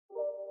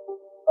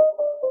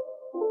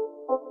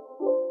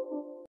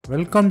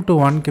Welcome to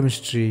One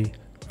Chemistry.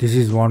 This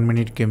is 1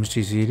 minute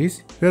chemistry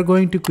series. We are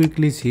going to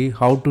quickly see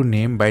how to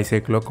name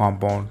bicyclo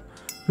compound.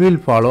 We will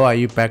follow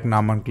IUPAC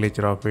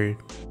nomenclature of it.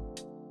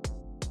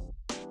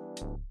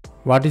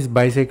 What is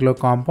bicyclo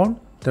compound?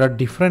 There are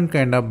different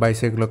kind of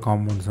bicyclo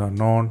compounds are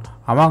known.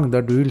 Among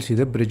that we will see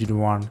the bridged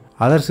one.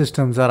 Other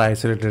systems are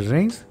isolated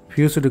rings.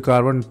 Fused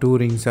carbon, 2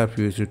 rings are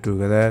fused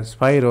together.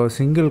 Spiro,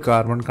 single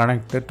carbon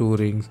connected 2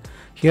 rings.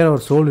 Here our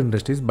sole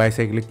interest is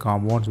bicyclic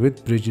compounds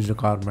with bridged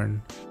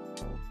carbon.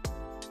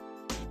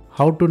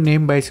 How to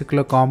name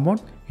bicyclo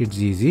compound? It's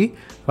easy.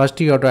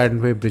 First you have to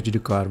identify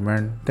bridged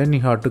carbon. Then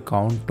you have to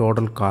count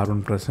total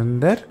carbon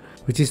present there,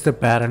 which is the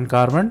parent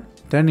carbon.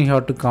 Then you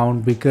have to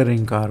count bigger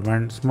ring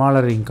carbon,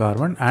 smaller ring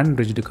carbon and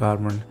bridged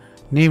carbon.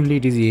 Namely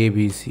it is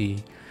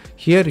ABC.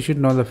 Here you should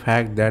know the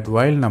fact that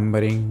while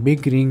numbering,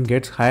 big ring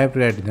gets higher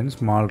priority than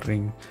small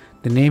ring.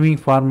 The naming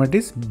format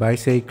is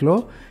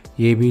bicyclo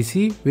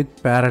ABC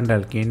with parent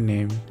alkane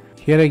name.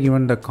 Here I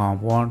given the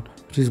compound,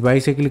 which is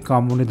bicyclic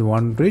compound with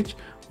one bridge,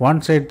 one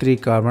side 3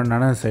 carbon,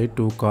 another side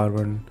 2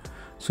 carbon.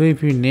 So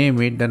if you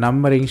name it, the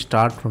numbering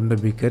start from the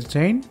bigger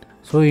chain.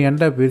 So you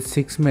end up with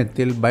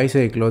 6-methyl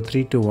bicyclo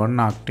 3,2,1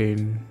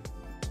 octane.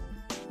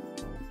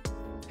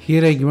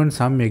 Here I given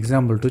some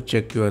example to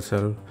check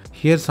yourself.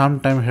 Here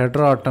sometime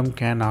heteroatom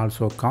can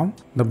also come.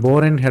 The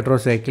boron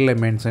heterocycle I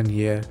mentioned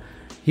here.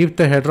 If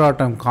the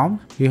heteroatom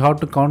comes, you have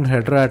to count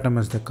heteroatom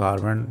as the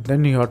carbon.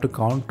 Then you have to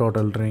count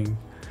total ring.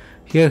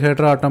 Here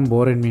heteroatom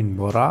boron mean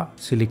bora,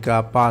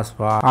 silica,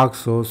 phosphor,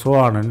 oxo, so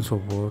on and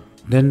so forth.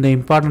 Then the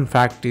important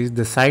fact is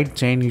the side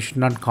chain you should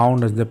not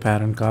count as the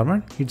parent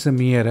carbon. It's a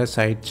mere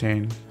side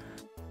chain.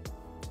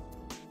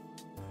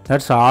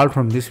 That's all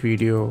from this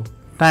video.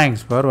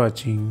 Thanks for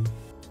watching.